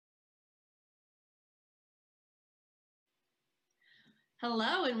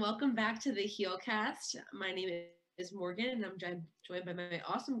Hello and welcome back to the HEALcast. My name is Morgan and I'm joined by my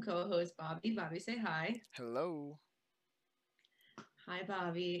awesome co-host Bobby. Bobby, say hi. Hello. Hi,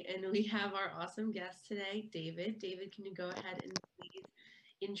 Bobby. And we have our awesome guest today, David. David, can you go ahead and please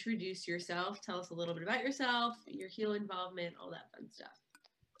introduce yourself? Tell us a little bit about yourself, your HEAL involvement, all that fun stuff.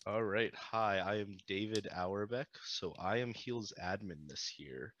 All right. Hi, I am David Auerbeck. So I am Heal's admin this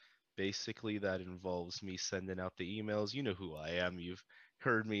year. Basically, that involves me sending out the emails. You know who I am. You've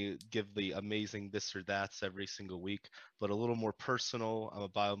heard me give the amazing this or that's every single week, but a little more personal. I'm a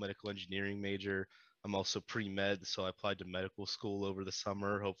biomedical engineering major. I'm also pre-med, so I applied to medical school over the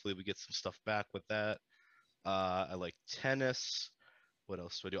summer. Hopefully, we get some stuff back with that. I like tennis. What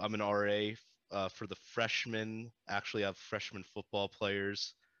else do I do? I'm an RA for the freshmen. Actually, I have freshman football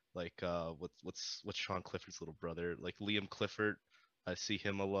players like what's Sean Clifford's little brother? Like Liam Clifford. I see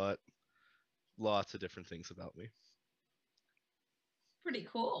him a lot. Lots of different things about me. Pretty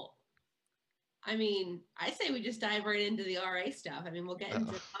cool. I mean, I say we just dive right into the RA stuff. I mean, we'll get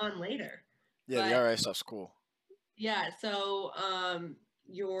into on later. Yeah, the But RA stuff's cool. yeah, so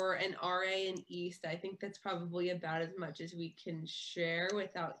you're an RA in East. I think that's probably about as much as we can share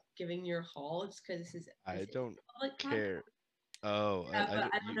without giving your haul, just because I this is don't a public podcast. care. Oh, Yeah, I but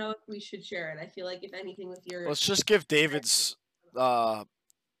don't I don't you. know if we should share it. I feel like if anything with your Let's just give David's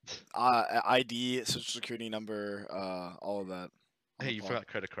ID, social security number, all of that on Hey, the you pod. forgot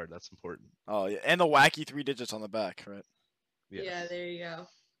credit card. That's important. Oh yeah, and the wacky 3 digits on the back, right? yeah, Yes. there you go,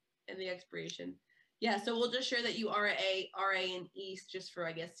 and the expiration. Yeah, so we'll just share that you are a RA in East, just for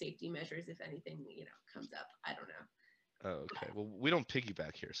I guess safety measures if anything comes up. I don't know. Oh, okay. Well, we don't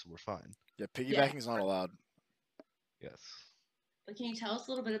piggyback here, so we're fine. Yeah, Yeah, piggybacking is not allowed. Yes. but can you tell us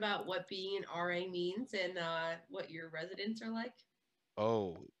a little bit about what being an RA means and what your residents are like?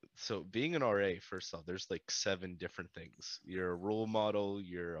 Oh, so being an RA, first off, there's like seven different things. You're a role model,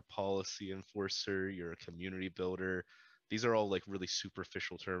 you're a policy enforcer, you're a community builder. These are all like really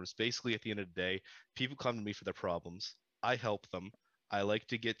superficial terms. Basically, at the end of the day, people come to me for their problems. I help them. I like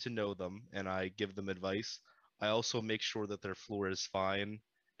to get to know them and I give them advice. I also make sure that their floor is fine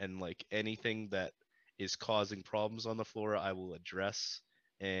and like anything that is causing problems on the floor, I will address,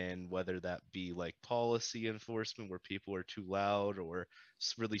 and whether that be like policy enforcement where people are too loud or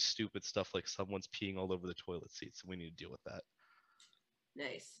really stupid stuff like someone's peeing all over the toilet seats and we need to deal with that.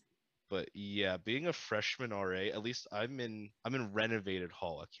 Nice. But yeah, being a freshman RA, at least I'm in renovated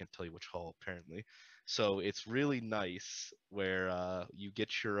hall. I can't tell you which hall apparently. So it's really nice where you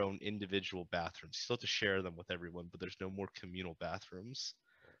get your own individual bathrooms. You still have to share them with everyone, but there's no more communal bathrooms.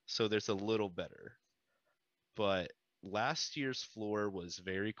 So there's a little better. But last year's floor was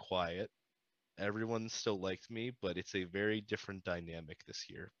very quiet. Everyone still liked me, but it's a very different dynamic this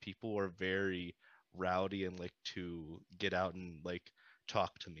year. People are very rowdy and like to get out and like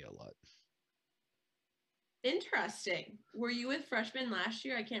talk to me a lot. Interesting. Were you with freshmen last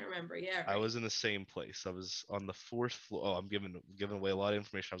year? I can't remember. Yeah, I right. was in the same place. I was on the fourth floor. Oh, I'm giving away a lot of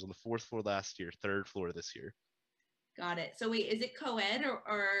information. I was on the fourth floor last year, third floor this year. Got it. So wait, is it co-ed or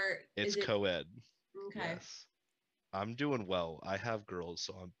It's is it co-ed. okay? Yes. I'm doing well. I have girls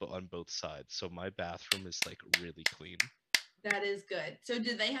on both sides, so my bathroom is like really clean. That is good. So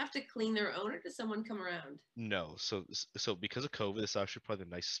did they have to clean their own or does someone come around? No, so because of COVID, this is actually probably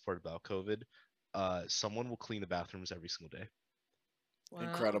the nicest part about COVID. Someone will clean the bathrooms every single day. Wow,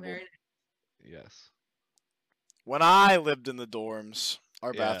 Incredible. very Yes. When I lived in the dorms,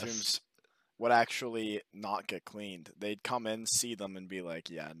 our Yes. bathrooms would actually not get cleaned. They'd come in, see them, and be like,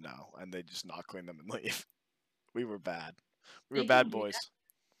 "Yeah, no," and they'd just not clean them and leave. We were bad. We were they bad can do boys.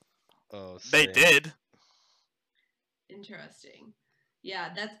 that. Oh, They same. did. Interesting.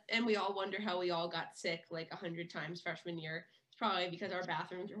 Yeah, that's and we all wonder how we all got sick like 100 times freshman year. It's probably because our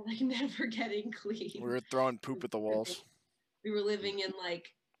bathrooms were like never getting We clean. were throwing poop at the walls. We were living in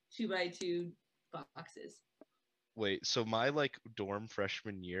like 2 by 2 boxes. Wait, so my like dorm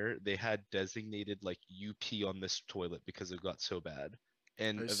freshman year, they had designated like you pee on this toilet because it got so bad. Are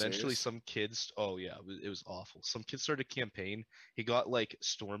And you eventually serious? some kids, oh yeah, it was awful. Some kids started a campaign. He got like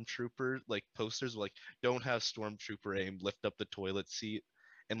stormtrooper like posters like don't have stormtrooper aim, lift up the toilet seat,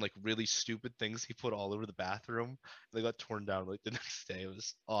 and like really stupid things he put all over the bathroom. They got torn down like the next day. It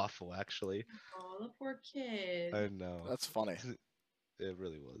was awful actually. Oh, the poor kid. I know. That's funny. It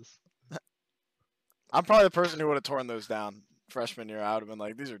really was. I'm probably the person who would have torn those down freshman year. I would have been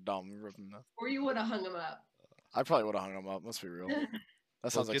like, "These are dumb." Rip them down. Or you would have hung him up. I probably would have hung them up. Let's be real. That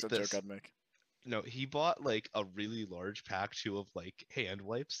Well, sounds like get a joke this. I'd make. No, he bought like a really large pack too of like hand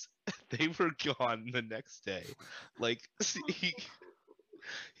wipes. They were gone the next day. Like he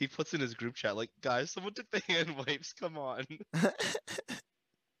He puts in his group chat like, guys, someone took the hand wipes. Come on.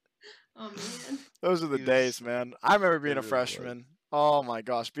 Oh man. Those are the He days, was. man. I remember It being a really was. freshman. Oh my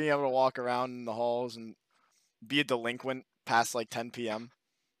gosh, being able to walk around in the halls and be a delinquent past like 10 p.m.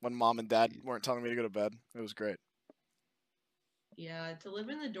 when mom and dad Jeez. weren't telling me to go to bed. It was great. Yeah, to live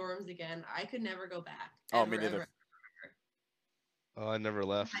in the dorms again, I could never go back. Oh, me Ever, neither. ever. Oh, I never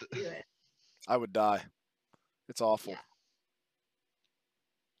left. I do it. I would die. It's awful. Yeah.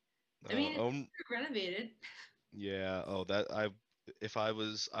 I mean, it's Um, renovated. yeah. Oh, that I. If I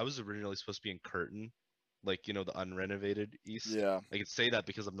was originally supposed to be in Curtin, like the unrenovated East. Yeah. I could say that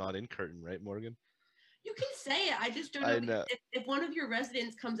because I'm not in Curtin, right, Morgan? You can say it. I just don't I know know. if one of your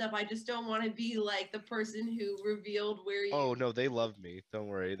residents comes up. I just don't want to be like the person who revealed where you. Oh no, they love me. Don't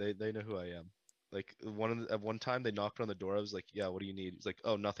worry. They know who I am. Like at one time they knocked on the door. I was like, "Yeah, what do you need?" He's like,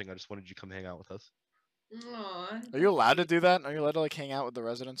 "Oh, nothing. I just wanted you to come hang out with us." Aw, Are you that's allowed to sweet. do that? Are you allowed to like hang out with the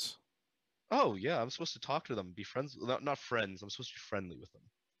residents? Oh yeah, I'm supposed to talk to them, be friends. Not friends. I'm supposed to be friendly with them.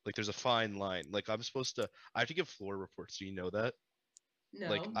 Like there's a fine line. Like I'm supposed to. I have to give floor reports. Do you know that?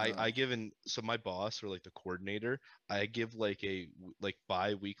 Like No. I No. give in. So my boss or like the coordinator, I give like like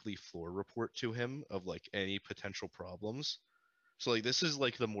bi-weekly floor report to him of like any potential problems. So like this is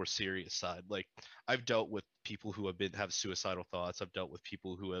like the more serious side. Like I've dealt with people who have suicidal thoughts. I've dealt with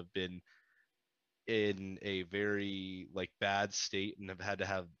people who have been in a very like bad state and have had to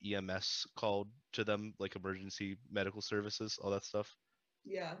have EMS called to them, like emergency medical services, all that stuff.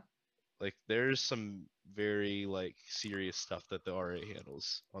 Yeah. Like there's some very like serious stuff that the RA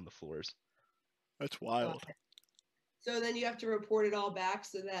handles on the floors. That's Got wild. it. So then you have to report it all back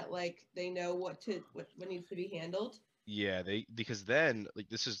so that like they know what needs to be handled. Yeah, they because then like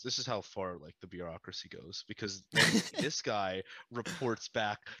this is how far like the bureaucracy goes because then this guy reports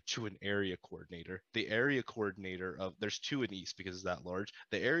back to an area coordinator. The area coordinator of there's two in East because it's that large.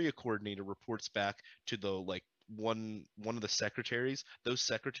 The area coordinator reports back to the like one of the secretaries. Those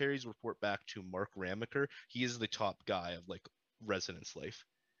secretaries report back to Mark Ramaker. He is the top guy of like residence life.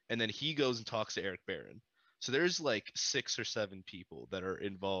 And then he goes and talks to Eric Barron. So there's like 6 or 7 people that are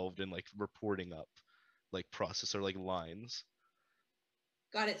involved in like reporting up like process or like lines.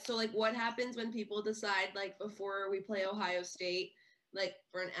 Got it. So like what happens when people decide like before we play Ohio State, like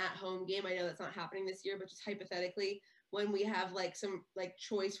for an at-home game? I know that's not happening this year, but just hypothetically, when we have like some like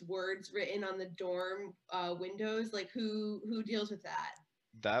choice words written on the dorm windows, like who deals with that?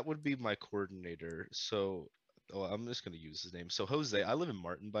 That would be my coordinator. So I'm just gonna use his name. So Jose, I live in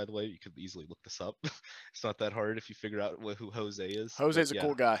Martin, by the way. You could easily look this up. It's not that hard if you figure out who Jose is. But Jose's a yeah,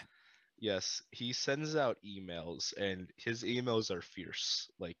 cool guy. yes, he sends out emails, and his emails are fierce.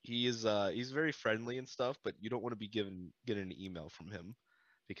 Like he's very friendly and stuff, but you don't want to be getting an email from him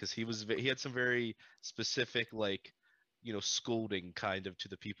because he had some very specific like scolding kind of to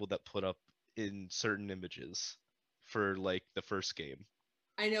the people that put up in certain images for like the first game.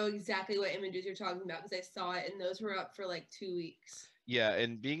 I know exactly what images you're talking about because I saw it and those were up for like 2 weeks. Yeah,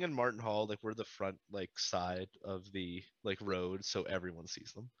 and being in Martin Hall, like we're the front like side of the like road, so everyone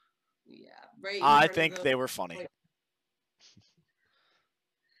sees them. Yeah, right in I front of think the they were funny.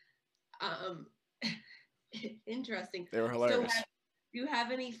 um interesting. They were So hilarious. do you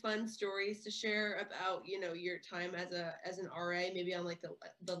have any fun stories to share about, your time as an RA, maybe on like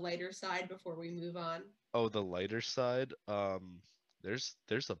the lighter side before we move on? Oh, the lighter side. There's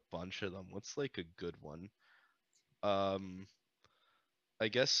a bunch of them. What's like a good one? Um, I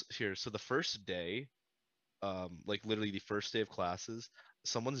guess here. So the first day, like literally the first day of classes,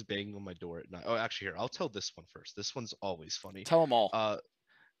 someone's banging on my door at night. Oh, actually, here I'll tell this one first. This one's always funny. Tell them all. Uh,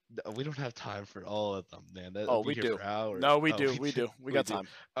 we don't have time for all of them, man. That'll Oh, be we here do. for hours. No, we Oh, do. We do. We we got do. time.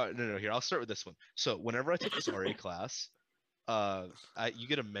 No, no. Here, I'll start with this one. So whenever I took this RA class, you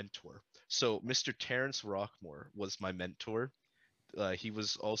get a mentor. So Mr. Terrence Rockmore was my mentor. He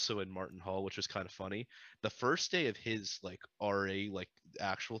was also in Martin Hall, which was kind of funny. The first day of his like RA like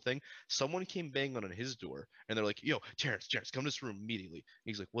actual thing, someone came banging on his door, and they're like, "Yo, Terrence, come to this room immediately."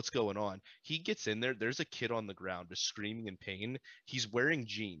 He's like, "What's going on?" He gets in there. There's a kid on the ground just screaming in pain. He's wearing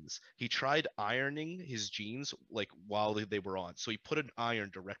jeans. He tried ironing his jeans like while they were on, so he put an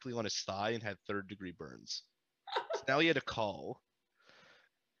iron directly on his thigh and had third-degree burns. So now he had to call.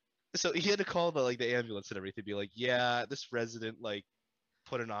 So he had to call the ambulance and everything, be like, "Yeah, this resident like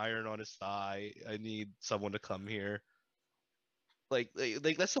put an iron on his thigh. I need someone to come here." Like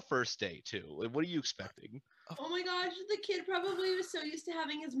that's the first day too. Like, what are you expecting? Oh my gosh, the kid probably was so used to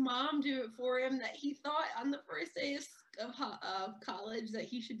having his mom do it for him that he thought on the first day of college that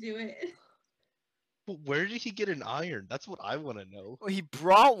he should do it. But where did he get an iron? That's what I want to know. Well, he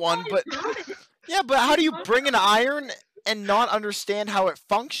brought one, Oh, he but brought it. yeah, but how do you bring an iron and not understand how it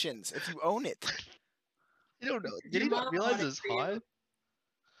functions if you own it. I don't know. Did Your he mom not realize bought it it was for you. hot?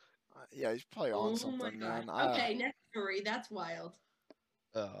 Yeah, he's probably on Oh my something, god. man. Okay, next story. That's wild.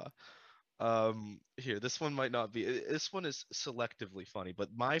 Uh, Here, this one might not be. This one is selectively funny, but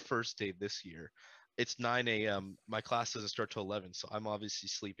my first day this year, it's 9 a.m. My class doesn't start till 11, so I'm obviously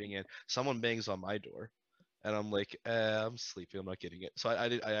sleeping in. Someone bangs on my door, and I'm like, I'm sleeping. I'm not getting it. So I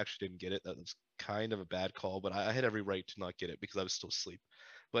actually didn't get it. That was kind of a bad call, but I had every right to not get it because I was still asleep.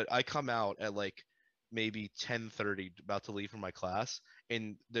 But I come out at like maybe 10:30, about to leave for my class,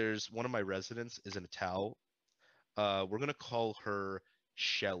 and there's one of my residents is in a towel. We're gonna call her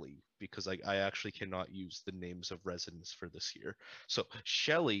Shelly because I actually cannot use the names of residents for this year. So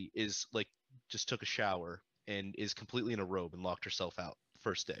Shelly is like just took a shower and is completely in a robe and locked herself out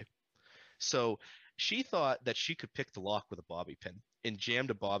first day. So she thought that she could pick the lock with a bobby pin and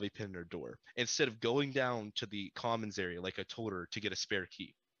jammed a bobby pin in her door instead of going down to the commons area like I told her to get a spare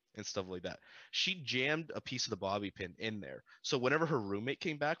key and stuff like that. She jammed a piece of the bobby pin in there. So whenever her roommate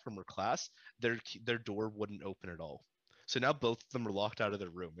came back from her class, their door wouldn't open at all. So now both of them are locked out of their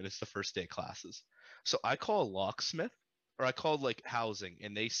room and it's the first day of classes. So I call a locksmith or I called like housing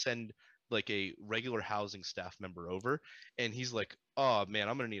and they send like a regular housing staff member over and he's like, "Oh man,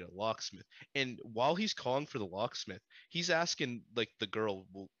 I'm gonna need a locksmith." And while he's calling for the locksmith, he's asking like the girl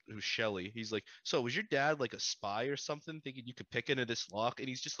who's Shelly. He's like, "So was your dad like a spy or something, thinking you could pick into this lock?" And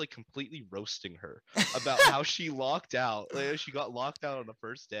he's just like completely roasting her about how she locked out. Like, she got locked out on the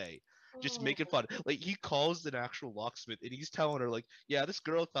first day. Just Oh, making fun. Like he calls an actual locksmith and he's telling her like, "Yeah, this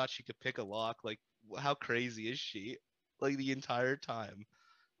girl thought she could pick a lock. Like, how crazy is she?" Like the entire time.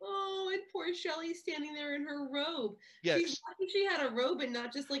 oh, and poor Shelly standing there in her robe. Yeah, She's lucky she had a robe and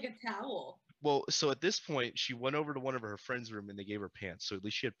not just like a towel. well, so at this point, she went over to one of her friends' room and they gave her pants. So at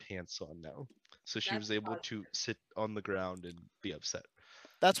least she had pants on now. So she That's was able positive. to sit on the ground and be upset.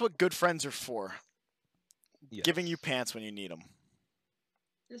 That's what good friends are for. Giving you Yes. pants when you need them.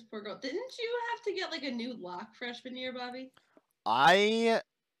 This poor girl. Didn't you have to get like a new lock freshman year, Bobby? I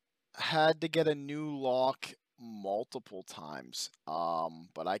had to get a new lock multiple times,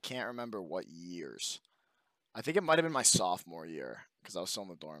 but I can't remember what years. I think it might have been my sophomore year because I was still in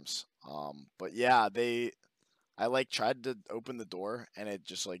the dorms. But yeah, I like tried to open the door and it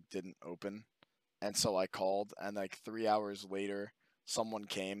just like didn't open, and so I called, and like 3 hours later, someone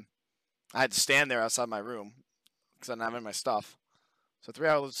came. I had to stand there outside my room because I didn't have any of my stuff. So 3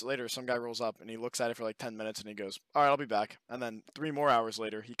 hours later, some guy rolls up and he looks at it for like 10 minutes and he goes, "All right, I'll be back." And then 3 more hours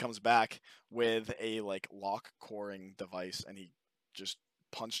later, he comes back with a like lock coring device and he just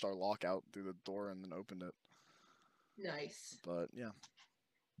punched our lock out through the door and then opened it. Nice. But yeah,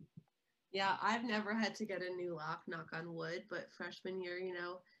 Yeah, I've never had to get a new lock, knock on wood, but freshman year,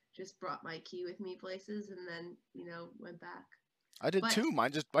 just brought my key with me places and then, went back. I did But too. My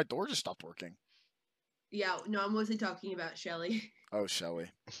door just stopped working. yeah, no, I'm mostly talking about Shelly. Oh, Shelly.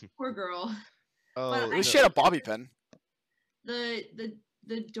 Poor girl. But Oh, At least I she had a think bobby pin.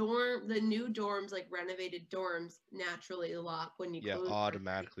 the new dorms, like renovated dorms, naturally lock when you yeah, close them, right?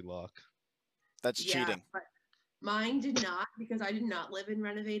 automatically lock. That's Yeah, cheating. but mine did not because I did not live in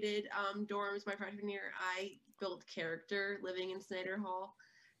renovated dorms my freshman year. I built character living in Snyder Hall,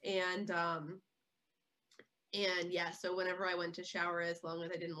 and yeah, so whenever I went to shower, as long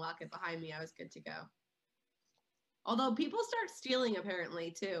as I didn't lock it behind me, I was good to go. Although people start stealing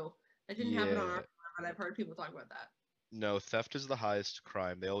apparently too. That didn't happen on our Yeah. floor, but I've heard people talk about that. No, theft is the highest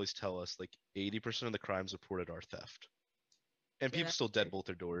crime. They always tell us like 80% of the crimes reported are theft. And Yeah, people that's still true. deadbolt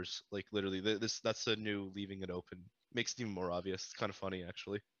their doors. Like literally, that's a new leaving it open. Makes it even more obvious. It's kind of funny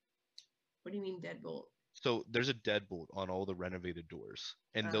actually. What do you mean deadbolt? So there's a deadbolt on all the renovated doors,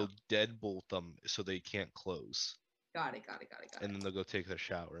 and Oh, they'll deadbolt them so they can't close, got it, got it, got it, got and it. then they'll go take their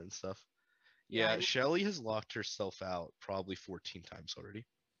shower and stuff. Yeah, Yeah, Shelly has locked herself out probably 14 times already.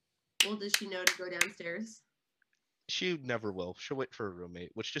 well, does she know to go downstairs? She never will. She'll wait for a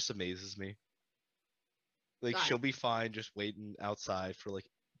roommate, which just amazes me. Like Got she'll it. be fine just waiting outside for like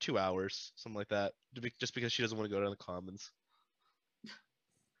 2 hours, something like that, just because she doesn't want to go to the commons.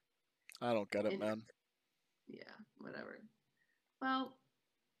 I don't get it, And man. yeah, whatever. Well,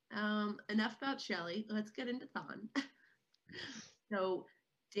 enough about Shelly. Let's get into Thon. Yes. So,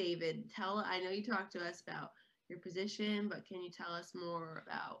 David, I know you talked to us about your position, but can you tell us more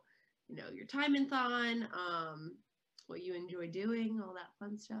about, your time in Thon, what you enjoy doing, all that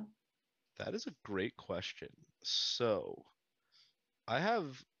fun stuff? That is a great question. So, I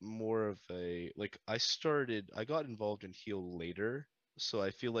have more of a like I got involved in Heal later, so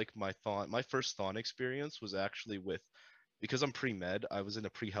I feel like my first Thon experience was actually with because I'm pre-med, I was in a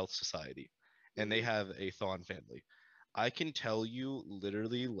pre-health society and they Mm-hmm. have a Thon family. I can tell you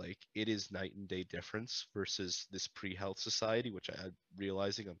literally like it is night and day difference versus this pre-health society, which I'm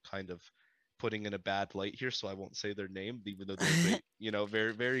realizing I'm kind of putting in a bad light here, so I won't say their name, even though they're great,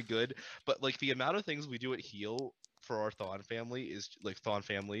 very, very good. But like the amount of things we do at Heal for our Thon family is like Thon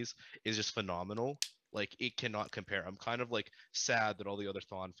families is just phenomenal. Like it cannot compare. I'm kind of like sad that all the other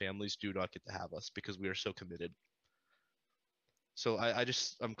Thon families do not get to have us because we are so committed. So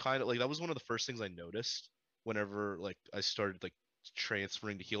I'm kind of like that was one of the first things I noticed whenever like I started like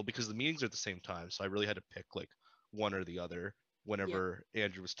transferring to Heal because the meetings are at the same time. So I really had to pick like one or the other Yeah. whenever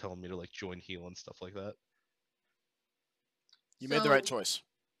Andrew was telling me to like join Heal and stuff like that. You made the right So, choice.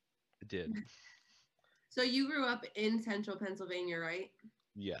 I did. so you grew up in central Pennsylvania, right?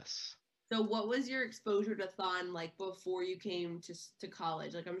 Yes. So what was your exposure to Thon like before you came to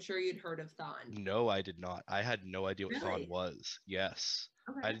college? Like I'm sure you'd heard of Thon. No, I did not. I had no idea what Thon Really? was. Yes.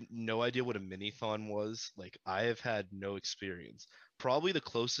 I Okay. had no idea what a mini Thon was. Like I have had no experience. Probably the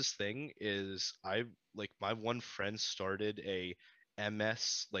closest thing is I like my one friend started a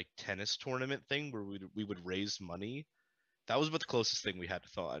MS like tennis tournament thing where we would raise money. That was about the closest thing we had to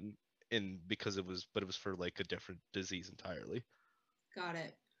Thon and because it was for like a different disease entirely. Got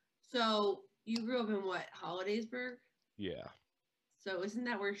it. So you grew up in what, Hollidaysburg? Yeah. So isn't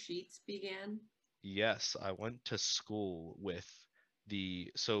that where Sheets began? Yes, I went to school with the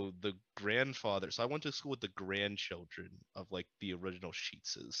grandfather. So I went to school with the grandchildren of like the original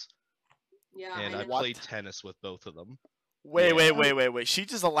Sheetses, Yeah, and I I know. What? played tennis with both of them. Wait, Yeah. wait, wait, wait, wait.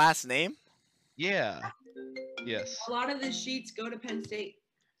 Sheets is the last name? Yeah. Yes. A lot of the Sheets go to Penn State.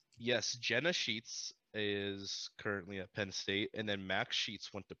 Yes. Jenna Sheets is currently at Penn State, and then Max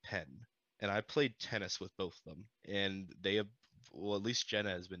Sheets went to Penn, and I played tennis with both of them, and they have, well, at least Jenna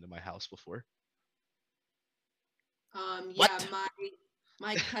has been to my house before. Yeah, What?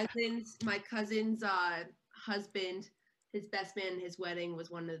 my cousin's husband, his best man in his wedding was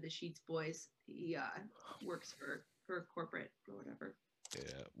one of the Sheets boys. He works for corporate or whatever.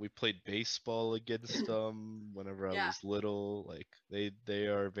 Yeah, we played baseball against them whenever I Yeah. was little. Like they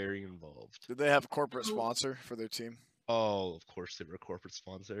are very involved. Did they have a corporate So, sponsor for their team? Oh, of course they were a corporate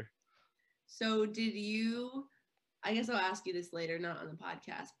sponsor. so did you? I guess I'll ask you this later, not on the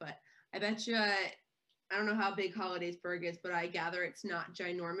podcast, but I bet you. I don't know how big Hollidaysburg is, but I gather it's not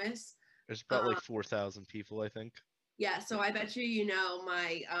ginormous. There's about Um, like 4,000 people, I think. Yeah, so I bet you know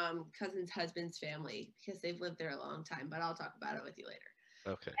my cousin's husband's family because they've lived there a long time, but I'll talk about it with you later.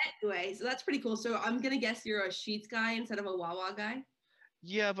 Okay. Anyway, so that's pretty cool. So I'm gonna guess you're a Sheets guy instead of a Wawa guy.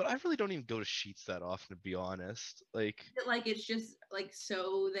 Yeah, but I really don't even go to Sheets that often, to be honest. Like, Like it's just like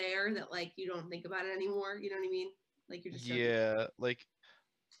so there that like you don't think about it anymore. You know what I mean? Like you're just so used. yeah, like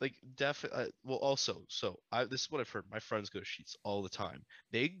definitely. Well, also, so I this is what I've heard. My friends go to Sheets all the time.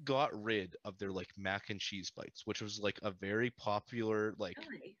 They got rid of their like mac and cheese bites, which was like a very popular like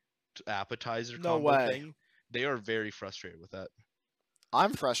Really? appetizer No combo way. thing. They are very frustrated with that.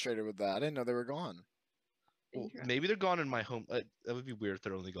 I'm frustrated with that. I didn't know they were gone. Well, Interesting. maybe they're gone in my home. That would be weird if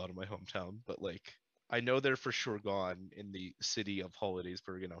they're only gone in my hometown, but like I know they're for sure gone in the city of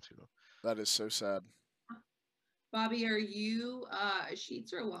Hollidaysburg and Altoona. That is so sad. Bobby, are you a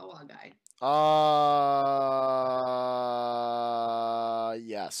Sheets or a Wawa guy?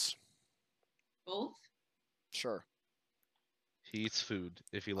 Yes. Both? Sure. He eats food.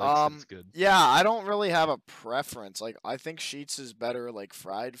 If he likes it, it's good. Yeah, I don't really have a preference. Like, I think Sheets is better, like,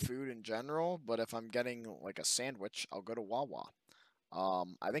 fried food in general, but if I'm getting, like, a sandwich, I'll go to Wawa.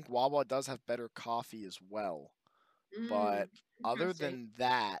 I think Wawa does have better coffee as well. But other Interesting. than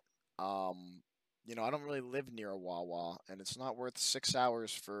that, I don't really live near a Wawa, and it's not worth 6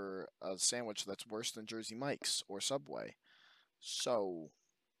 hours for a sandwich that's worse than Jersey Mike's or Subway. So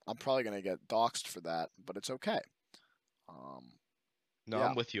I'm probably gonna get doxxed for that, but it's okay. Um, No, yeah,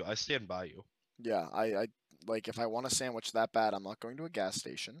 I'm with you. I stand by you. yeah. I like if I want a sandwich that bad, I'm not going to a gas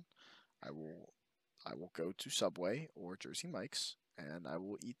station. I will, I will go to Subway or Jersey Mike's, and I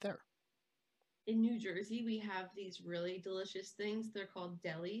will eat there. In New Jersey, we have these really delicious things. They're called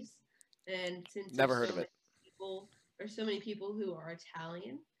delis. And since Never heard of it. there's so many people who are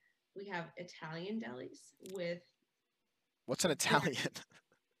Italian, we have Italian delis with What's an Italian?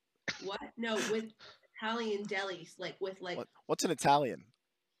 what? No, with Italian delis, like with like What's an Italian?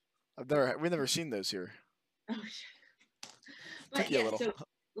 We've never seen those here. oh shit. Took But you a yeah, little. so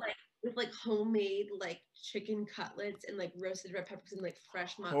like with like homemade like chicken cutlets and like roasted red peppers and like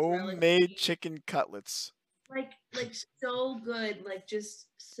fresh mozzarella Homemade cheese. chicken cutlets. Like so good, like just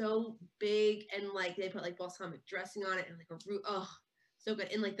so big, and like they put like balsamic dressing on it and like a root. Oh, so good,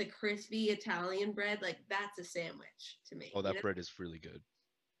 and like the crispy Italian bread, like that's a sandwich to me. Oh, You that know? bread is really good.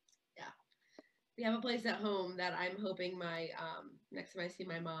 Yeah, we have a place at home that I'm hoping my next time I see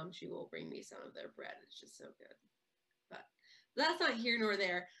my mom, she will bring me some of their bread. It's just so good. But that's not here nor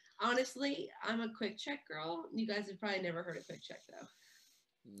there. Honestly, I'm a Quick Check girl. You guys have probably never heard of Quick Check though.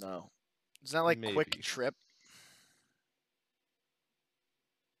 No. Isn't that like Quick Maybe. Trip?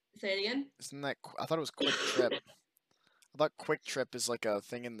 Say it again. Isn't that? I thought it was Quick Trip. I thought Quick Trip is like a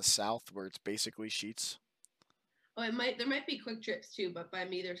thing in the South where it's basically sheets. Oh, there might be Quick Trips too, but by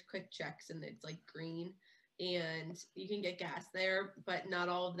me there's Quick Checks and it's like green, and you can get gas there, but not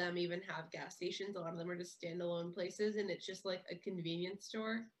all of them even have gas stations. A lot of them are just standalone places, and it's just like a convenience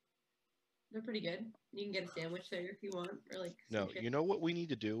store. They're pretty good. You can get a sandwich there if you want, or like. No, you know what we need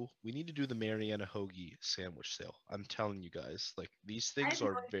to do? We need to do the Mariana Hoagie sandwich sale. I'm telling you guys, like these I things have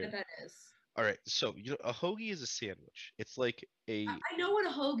no are idea very. what that is. All right, so a hoagie is a sandwich. It's like a. I know what a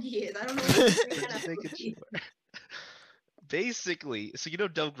hoagie is. I don't know what a Just making hoagie is. sure. Basically, so you know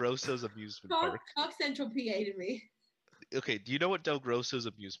Del Grosso's amusement park. Talk Central PA to me. Okay, do you know what Del Grosso's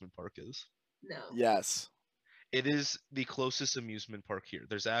amusement park is? No. Yes. It is the closest amusement park here.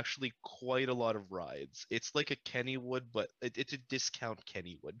 There's actually quite a lot of rides. It's like a Kennywood, but it's a discount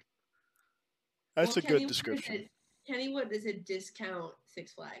Kennywood. That's a good Kennywood description. Kennywood is a discount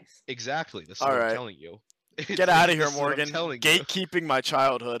Six Flags. Exactly. That's All what I'm right. telling you. Get out of here, This is what I'm Morgan. telling you. Gatekeeping my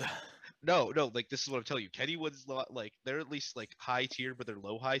childhood. No, like this is what I'm telling you. Kennywood's not like they're at least like high tier, but they're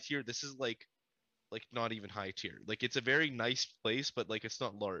low high tier. This is like not even high tier. Like it's a very nice place, but like it's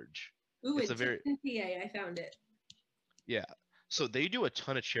not large. Ooh, It's in a very PA, I found it. Yeah. So they do a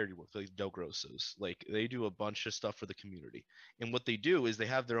ton of charity work, like Del Grosso's. Like they do a bunch of stuff for the community. And what they do is they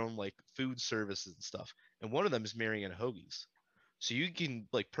have their own like food services and stuff. And one of them is Mariana Hoagies. So you can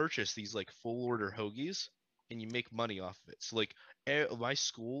like purchase these like full order hoagies and you make money off of it. So like my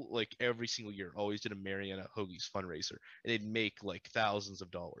school, like every single year, always did a Mariana Hoagies fundraiser, and they'd make like thousands of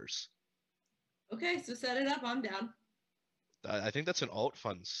dollars. Okay, so set it up. I'm down. I think that's an alt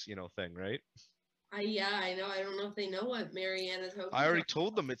funds, thing, right? Yeah, I know. I don't know if they know what Mariana's Hoagies I already are.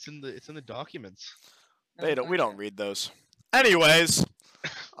 told them it's in the documents. They don't. We don't read those. Anyways,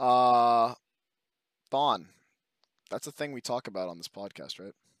 Thon. That's a thing we talk about on this podcast,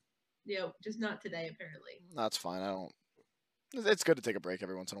 right? Yeah, just not today, apparently. That's fine. I don't. It's good to take a break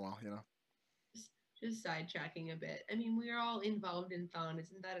every once in a while, Just sidetracking a bit. I mean, we're all involved in Thon.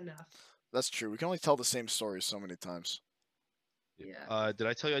 Isn't that enough? That's true. We can only tell the same story so many times. Yeah. Did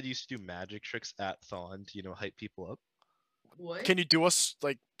I tell you I used to do magic tricks at Thon to, hype people up? What? Can you do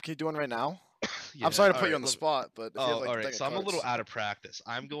one right now? Yeah, I'm sorry to all put you right, on the spot, but if you have, like, all the right. deck of So I'm a little cards. out of practice.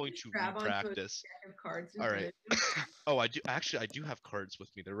 I'm going to Grab onto a re-practice. deck of cards in All front right. of you. Oh, I do. Actually, I do have cards with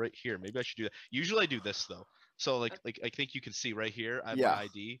me. They're right here. Maybe I should do that. Usually, I do this though. So, like I think you can see right here. I have Yeah. my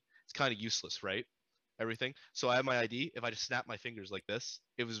ID. It's kind of useless, right? Everything. So I have my ID. If I just snap my fingers like this,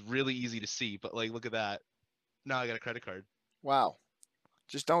 it was really easy to see. But like, look at that. Now I got a credit card. Wow.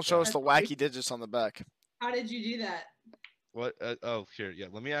 Just don't show Yeah. us the wacky digits on the back. How did you do that? What? Oh, here. Yeah.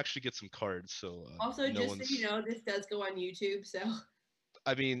 Let me actually get some cards. So Also, no just one's. so you know, this does go on YouTube, so.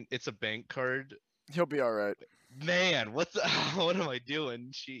 I mean, it's a bank card. He'll be all right. Man, what am I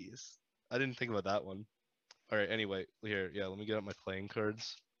doing? Jeez, I didn't think about that one. All right. Anyway, here. Yeah. Let me get out my playing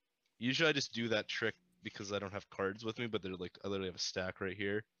cards. Usually, I just do that trick because I don't have cards with me, but they're like I literally have a stack right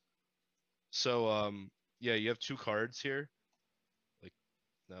here. So yeah, you have 2 cards here. Like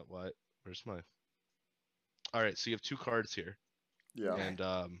that. What? Where's my? All right. So you have 2 cards here. Yeah. And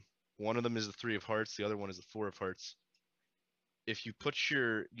one of them is the 3 of hearts. The other one is the 4 of hearts. If you put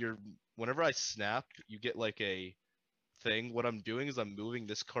your whenever I snap, you get like a thing. What I'm doing is I'm moving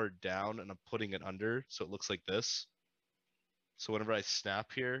this card down and I'm putting it under, so it looks like this. So whenever I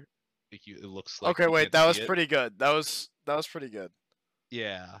snap here, it looks like. Okay, you wait. can't That was see it. pretty good. That was pretty good.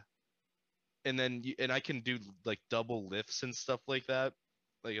 Yeah. And then I can do like double lifts and stuff like that.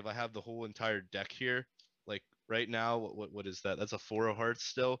 Like if I have the whole entire deck here, like right now, what is that? That's a 4 of hearts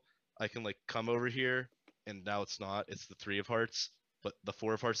still. I can like come over here, and now it's not. It's the 3 of hearts, but the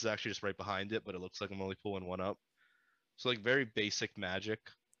 4 of hearts is actually just right behind it. But it looks like I'm only pulling one up. So like very basic magic.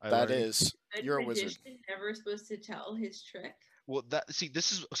 That is. You're a wizard. Magician never supposed to tell his trick. Well, this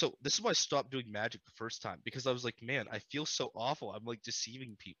is why I stopped doing magic the first time, because I was like, man, I feel so awful. I'm like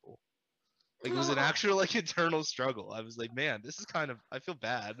deceiving people. Like it was an actual like internal struggle. I was like, man, this is I feel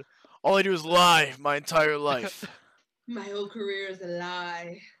bad. All I do is lie my entire life. My whole career is a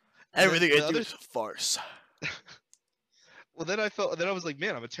lie. Everything I do is a farce. Well, then I was like,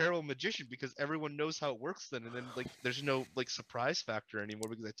 man, I'm a terrible magician because everyone knows how it works then, and then like there's no like surprise factor anymore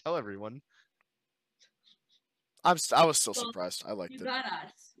because I tell everyone. I was still surprised. I liked it. You got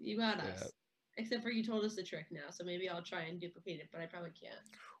us. You got Yeah. us. Except for you told us the trick now, so maybe I'll try and duplicate it, but I probably can't.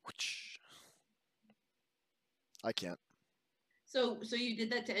 I can't. So you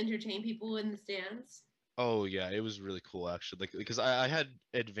did that to entertain people in the stands? Oh yeah, it was really cool actually. Like because I had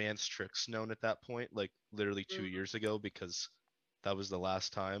advanced tricks known at that point, like literally 2 years ago, because that was the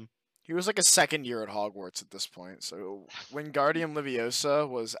last time. He was like a second year at Hogwarts at this point. So Wingardium Leviosa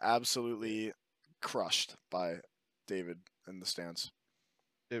was Yeah, absolutely crushed by David in the stands.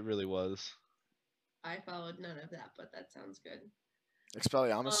 it really was. I followed none of that, but that sounds good. Um,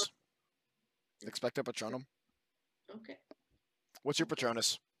 Expelliarmus, Expecto Patronum. okay. What's your Okay.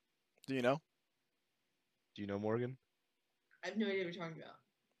 Patronus? Do you know? Do you know Morgan? I have no idea what you're talking about.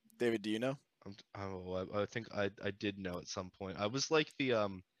 David, do you know? I think I did know at some point. I was like the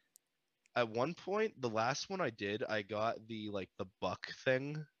at one point, the last one I did, I got the like the buck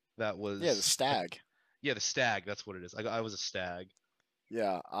thing that Yeah, the was stag. yeah, the stag, that's what it is. I was a stag.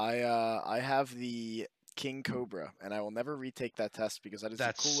 Yeah, I have the King Cobra, and I will never retake that test because that is the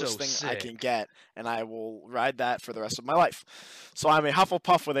That's so coolest thing I can sick. get, and I will ride that for the rest of my life. So I'm a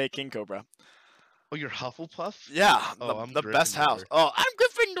Hufflepuff with a King Cobra. Oh, you're Hufflepuff? Yeah, Oh, I'm the best house. Gryffindor. Oh, I'm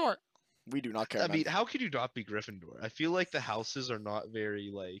Gryffindor. We do not care, I man. mean, how could you not be Gryffindor? I feel like the houses are not very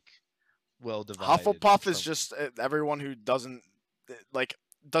like well divided in Hufflepuff is some. just everyone who doesn't like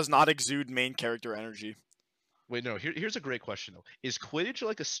does not exude main character energy. Wait, no. Here's a great question though. Is Quidditch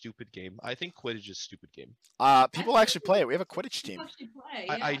like a stupid game? I think Quidditch is a stupid game. People actually play it. We have a Quidditch People team. actually play,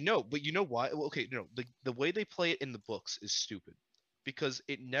 I yeah. know, but you know why? Well, okay, no. The way they play it in the books is stupid because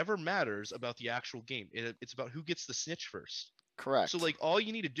it never matters about the actual game. It's about who gets the snitch first. So Correct. like all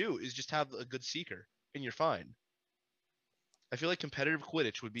you need to do is just have a good seeker and you're fine. I feel like competitive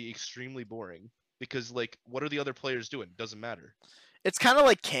Quidditch would be extremely boring because like what are the other players doing? Doesn't matter. It's kind of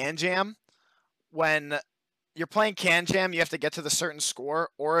like Can Jam. When you're playing Can Jam, you have to get to the certain score,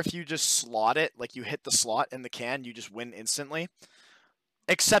 or if you just slot it, like you hit the slot in the can, you just win instantly.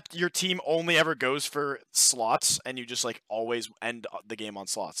 Except your team only ever goes for slots, and you just like always end the game on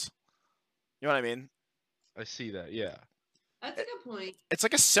slots. You know what I mean? I see that. Yeah. That's a good point. It's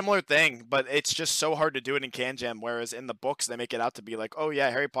like a similar thing, but it's just so hard to do it in Can Jam. Whereas in the books, they make it out to be like, oh yeah,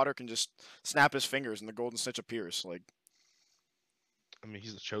 Harry Potter can just snap his fingers and the golden snitch appears. Like, I mean,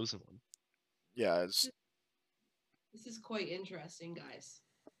 he's the chosen one. yeah, it's, This is quite interesting, guys.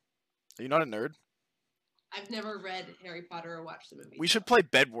 are you not a nerd? I've never read Harry Potter or watched the movies. We should play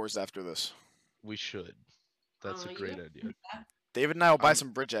Bed Wars after this. We should. That's a You great have to idea. do that. David and I will buy Um,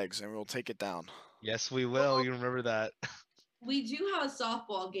 some bridge eggs and we'll take it down. Yes, we will. You remember that. We do have a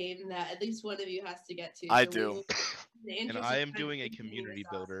softball game that at least one of you has to get to. I so do. we will, in the And interest I of am time, doing a continue community this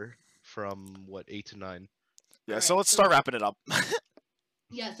off. builder from what 8 to 9. Yeah, All so right, let's start wrapping it up.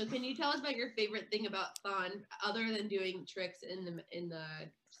 Yeah, so can you tell us about your favorite thing about Thon other than doing tricks in the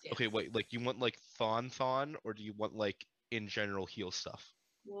stance? Okay, wait. Like you want like Thon, or do you want like in general heal stuff?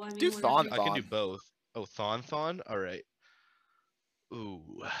 Well, I mean, Do whatever Thon I can do Thon. both. Oh, Thon. All right.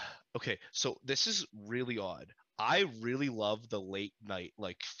 Ooh. Okay, so this is really odd. I really love the late night,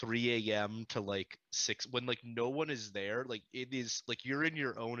 like 3 a.m. to like 6, when like no one is there. Like it is like you're in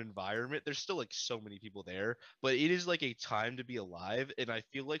your own environment. There's still like so many people there, but it is like a time to be alive. And I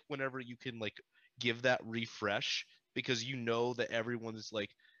feel like whenever you can like give that refresh, because you know that everyone's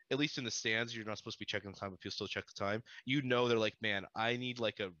like, at least in the stands, you're not supposed to be checking the time, but you'll still check the time. You know, they're like, man, I need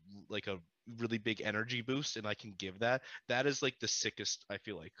like a really big energy boost, and I can give that. That is like the sickest, I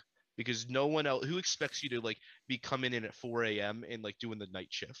feel like, because no one else who expects you to like be coming in at 4 a.m. and like doing the night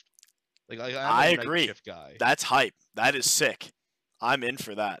shift. Like I'm I a night agree. shift guy. That's hype. That is sick. I'm in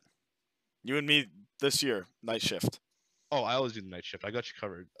for that. You and me this year, night shift. Oh, I always do the night shift. I got you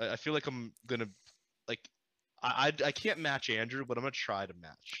covered. I feel like I'm gonna like I can't match Andrew, but I'm gonna try to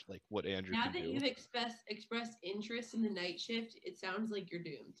match like what Andrew Now can that do. you've expressed interest in the night shift, it sounds like you're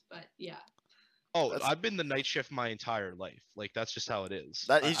doomed. But yeah, Oh, That's I've been the night shift my entire life. Like that's just how it is.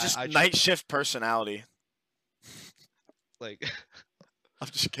 that. He's just I night shift personality. like I'm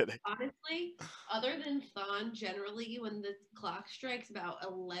just kidding. honestly, other than Thon, generally when the clock strikes about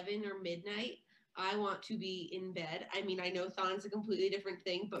 11 or midnight, I want to be in bed. I mean, I know Thon's a completely different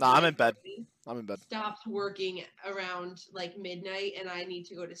thing, but Nah, I'm my in bed. brain I'm in bed. stops working around like midnight, and I need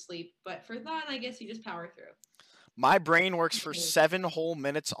to go to sleep. But for Thon, I guess you just power through. My brain works for 7 whole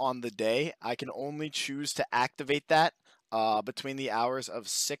minutes on the day. I can only choose to activate that between the hours of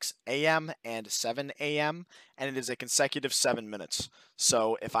 6 a.m. and 7 a.m., and it is a consecutive 7 minutes.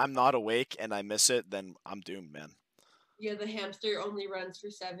 So if I'm not awake and I miss it, then I'm doomed, man. Yeah, the hamster only runs for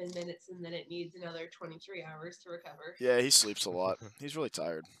 7 minutes, and then it needs another 23 hours to recover. Yeah, he sleeps a lot. He's really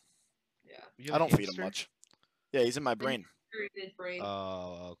tired. Yeah. you I have a don't feed him hamster? much. Yeah, he's in my brain. In his brain.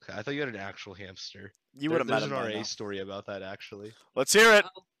 Oh, okay. I thought you had an actual hamster. You would have met There's him an by RA now. story about that actually. Let's hear it.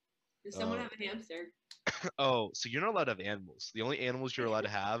 Does someone Oh. have a hamster? Oh, so you're not allowed to have animals. The only animals you're allowed to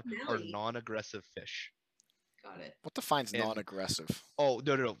have are Smelly. non-aggressive fish. Got it. What defines And non-aggressive? oh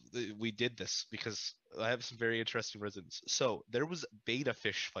no, we did this because I have some very interesting reasons. So there was beta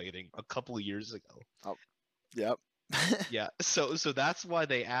fish fighting a couple of years ago. Oh, yep. Yeah, so that's why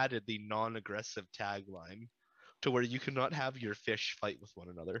they added the non-aggressive tagline to where you cannot have your fish fight with one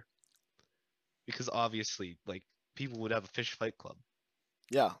another because obviously, like people would have a fish fight club.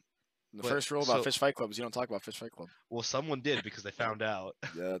 Yeah. The But first rule about so fish fight club is you don't talk about fish fight club. well, someone did because they found out.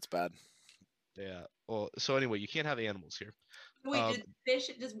 Yeah, that's bad. Yeah. Well, so anyway, you can't have animals here. Wait, Um,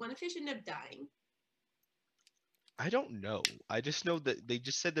 does one fish end up dying? I don't know. I just know that they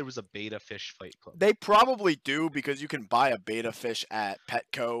just said there was a beta fish fight club. They probably do because you can buy a beta fish at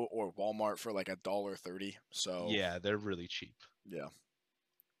Petco or Walmart for like $1.30. So Yeah, they're really cheap. yeah.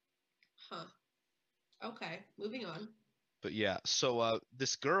 Huh. Okay, moving on. But yeah, so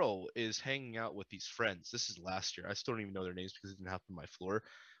this girl is hanging out with these friends. This is last year. I still don't even know their names because it didn't happen on my floor.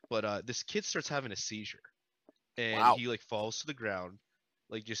 But this kid starts having a seizure, and Wow. he like falls to the ground,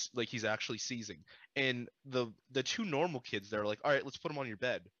 like just like he's actually seizing. And the two normal kids, they're like, all right, let's put him on your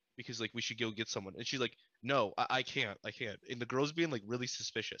bed because like we should go get someone. And she's like, no, I can't. And the girl's being like really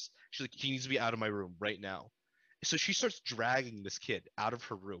suspicious. She's like, he needs to be out of my room right now. So she starts dragging this kid out of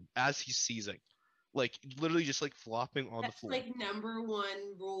her room as he's seizing, like literally just like flopping on the That's floor. like number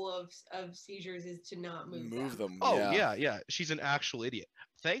one rule of seizures is to not move them. Oh Yeah. yeah, she's an actual idiot.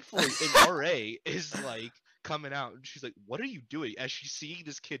 Thankfully, an RA is like coming out and she's like, "What are you doing?" As she's seeing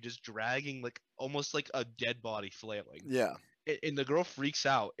this kid just dragging like almost like a dead body flailing. Yeah. And the girl freaks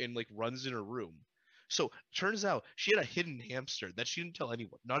out and like runs in her room. So turns out she had a hidden hamster that she didn't tell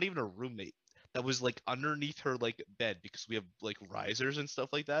anyone, not even her roommate, that was like underneath her like bed because we have like risers and stuff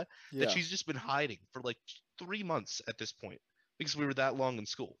like that. That Yeah. she's just been hiding for like 3 months at this point because we were that long in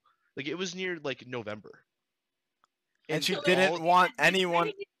school. Like it was near like November. And she So didn't if want you're anyone.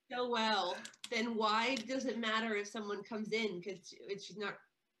 hiding it so well, then why does it matter if someone comes in? Because she's not.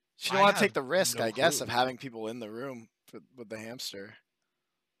 She didn't I want to take have the risk, no I guess, clue. of having people in the room with the hamster.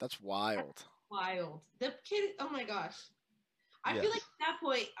 That's wild. Wild. The kid. Oh my gosh. I Yeah. feel like at that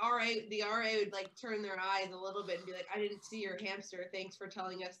point, the RA would like turn their eyes a little bit and be like, "I didn't see your hamster. Thanks for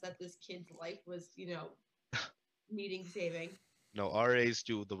telling us that this kid's life was, needing saving." No, RAs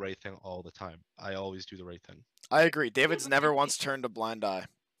do the right thing all the time. I always do the right thing. I agree. David's never once turned a blind eye.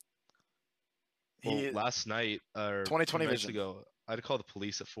 Well, He last night or 20/20 2 nights vision. ago, I had to call the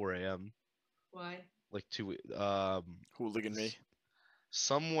police at 4 a.m. Why? Like hooligan me.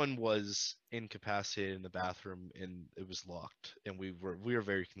 someone was incapacitated in the bathroom and it was locked, and we were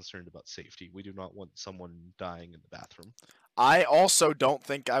very concerned about safety. We do not want someone dying in the bathroom. I also don't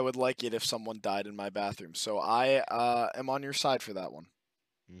think I would like it if someone died in my bathroom. So I am on your side for that one.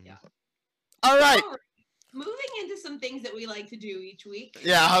 Mhm. Yeah. All right. All right. Moving into some things that we like to do each week.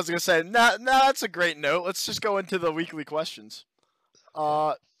 Yeah, I was gonna say, no, that's a great note. Let's just go into the weekly questions.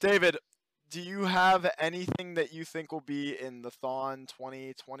 David, do you have anything that you think will be in the Thon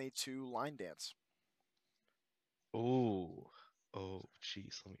 2022 line dance? Oh,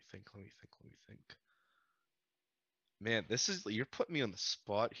 jeez. Let me think. Man, you're putting me on the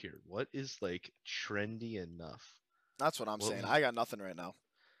spot here. What is like trendy enough? That's what I'm What saying. was- I got nothing right now.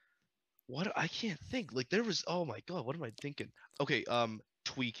 What I can't think. Like there was. Oh my god, what am I thinking? Okay,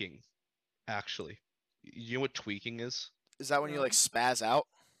 tweaking. Actually, you know what tweaking is? Is that when you No. like spaz out?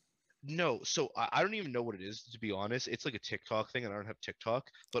 No, so I don't even know what it is to be honest. It's like a TikTok thing, and I don't have TikTok.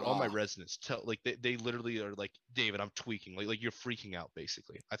 But all my Ah. residents tell like they literally are like, David, I'm tweaking. Like you're freaking out,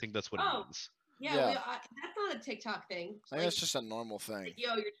 basically. I think that's what it Oh. means. Yeah, Yeah. that's not a TikTok thing. I think it's just a normal thing.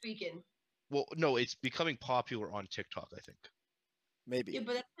 Yo, you're tweaking. Well, no, it's becoming popular on TikTok, I think. Maybe. Yeah,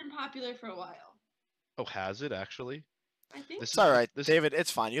 but that's been popular for a while. Oh, has it actually? I think. This It's all right, this- David.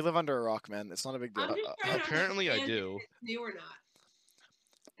 It's fine. You live under a rock, man. It's not a big deal. I'm just trying to apparently I understand do. if it's new or not.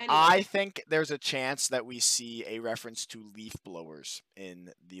 I Anyway, think there's a chance that we see a reference to leaf blowers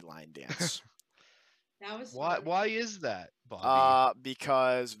in the line dance. that was Why fun. why is that, Bobby?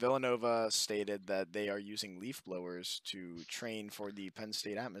 Because Villanova stated that they are using leaf blowers to train for the Penn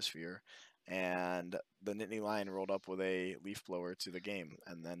State atmosphere, and the Nittany Lion rolled up with a leaf blower to the game,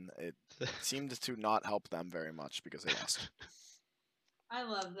 and then it seemed to not help them very much because they lost. I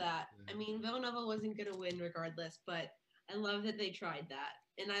love that. I mean, Villanova wasn't going to win regardless, but I love that they tried that.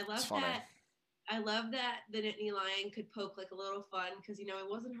 And I love funny. that. I love that the Nittany Lion could poke like a little fun because, it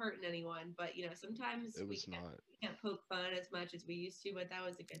wasn't hurting anyone. But, sometimes It we was can't, not. we can't poke fun as much as we used to, but that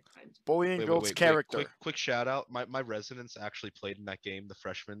was a good time. Bullying Wait, builds character. quick shout out. My residents actually played in that game, the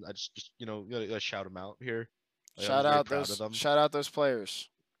freshmen. I just gotta shout them out here. Like, I was Shout very out proud those of them. shout out those players.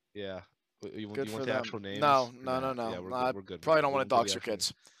 Yeah. Good you for want the them. actual names? No, Or no, no, nah? no. Yeah, we're I good. We're good. We're probably good. don't We want to won't give dox the your actual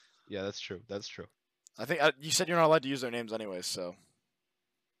kids. Yeah, that's true. That's true. I think you said you're not allowed to use their names anyways, so.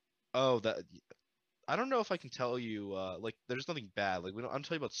 Oh, that I don't know if I can tell you. Like, there's nothing bad. Like, we don't. I'm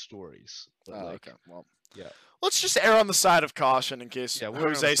telling you about stories, but Oh, like, okay. Well, yeah, let's just err on the side of caution in case yeah, we're on the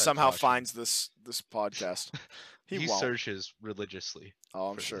Jose side of somehow caution. finds this podcast. He He won't. searches religiously Oh,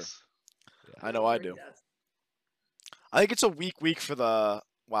 I'm for sure. this. Yeah. I know I sure he do. does. I think it's a week for the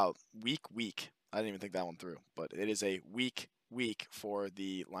week. I didn't even think that one through, but it is a week for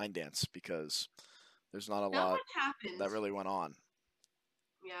the line dance because there's not a Not lot much happened. that really went on.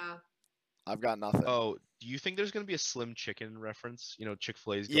 Yeah. I've got nothing. Oh, do you think there's gonna be a Slim Chicken reference? You know,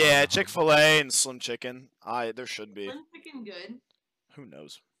 Chick-fil-A's going on Yeah, the hub. Chick-fil-A and Slim Chicken. There should be. Slim Chicken good. Who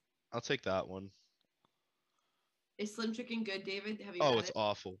knows? I'll take that one. Is Slim Chicken good, David? Have you Oh, had it's it?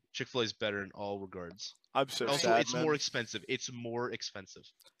 awful. Chick-fil-A's better in all regards. I'm so Right. Also, sad, it's man. more expensive. It's more expensive.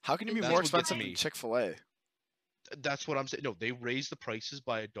 How can you be That's more what gets expensive than me. Chick-fil-A? That's what I'm saying. No, they raise the prices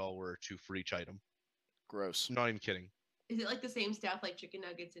by $1 or $2 for each item. Gross. I'm not even kidding. Is it like the same stuff, like chicken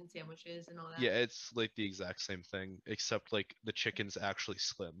nuggets and sandwiches and all that? Yeah, it's like the exact same thing, except like the chicken's actually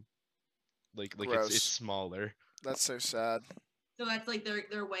slim. Like it's Gross. smaller. That's so sad. So that's like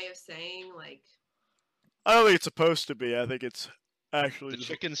their way of saying like. I don't think it's supposed to be. I think it's actually The just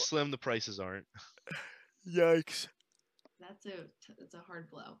chicken's slim, the prices aren't. yikes. That's a hard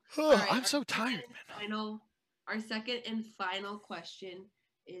blow. Oh, All right, I'm our so tired, second man. Our second and final question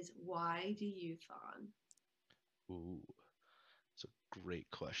is, why do you thon? Ooh, it's a great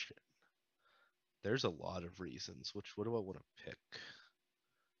question. There's a lot of reasons. What do I want to pick?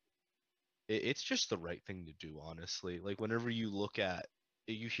 It's just the right thing to do, honestly. Like whenever you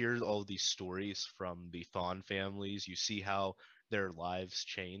hear all these stories from the Thon families, you see how their lives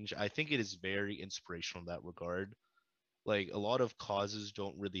change. I think it is very inspirational in that regard. Like a lot of causes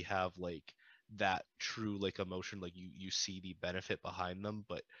don't really have like that true like emotion, like you see the benefit behind them,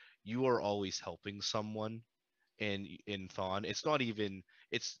 but you are always helping someone. And in Thon, it's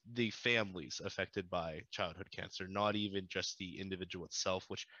the families affected by childhood cancer, not even just the individual itself,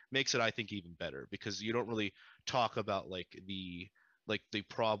 which makes it, I think, even better because you don't really talk about like the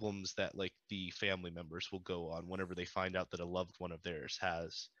problems that like the family members will go on whenever they find out that a loved one of theirs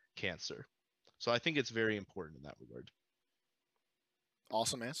has cancer. So I think it's very important in that regard.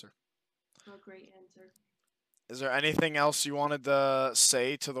 Awesome answer. Oh, great answer. Is there anything else you wanted to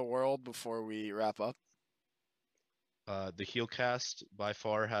say to the world before we wrap up? The HEALcast by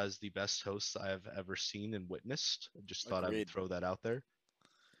far has the best hosts I have ever seen and witnessed. I just thought I would Agreed. throw that out there.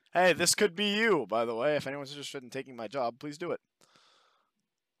 Hey, this could be you, by the way. If anyone's interested in taking my job, please do it.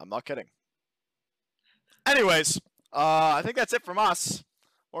 I'm not kidding. Anyways, I think that's it from us.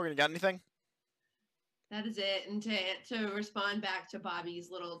 Morgan, you got anything? That is it. And to respond back to Bobby's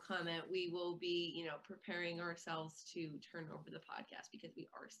little comment, we will be, preparing ourselves to turn over the podcast because we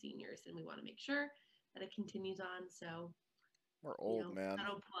are seniors and we want to make sure that it continues on. So We're old, man.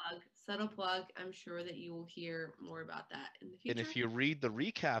 Subtle plug. I'm sure that you will hear more about that in the future. And if you read the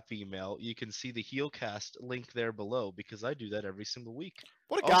recap email, you can see the HEALcast link there below because I do that every single week.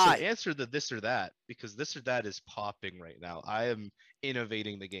 What a Also, guy. answer the this or that because this or that is popping right now. I am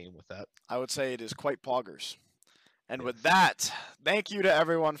innovating the game with that. I would say it is quite poggers. And Yes. with that, thank you to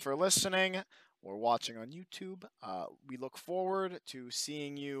everyone for listening or watching on YouTube. We look forward to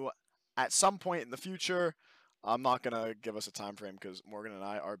seeing you at some point in the future. I'm not going to give us a time frame because Morgan and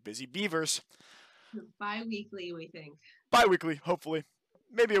I are busy beavers. Bi-weekly, we think. Bi-weekly, hopefully.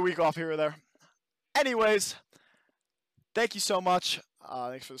 Maybe a week off here or there. Anyways, thank you so much.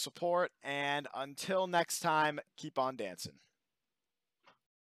 Thanks for the support. And until next time, keep on dancing.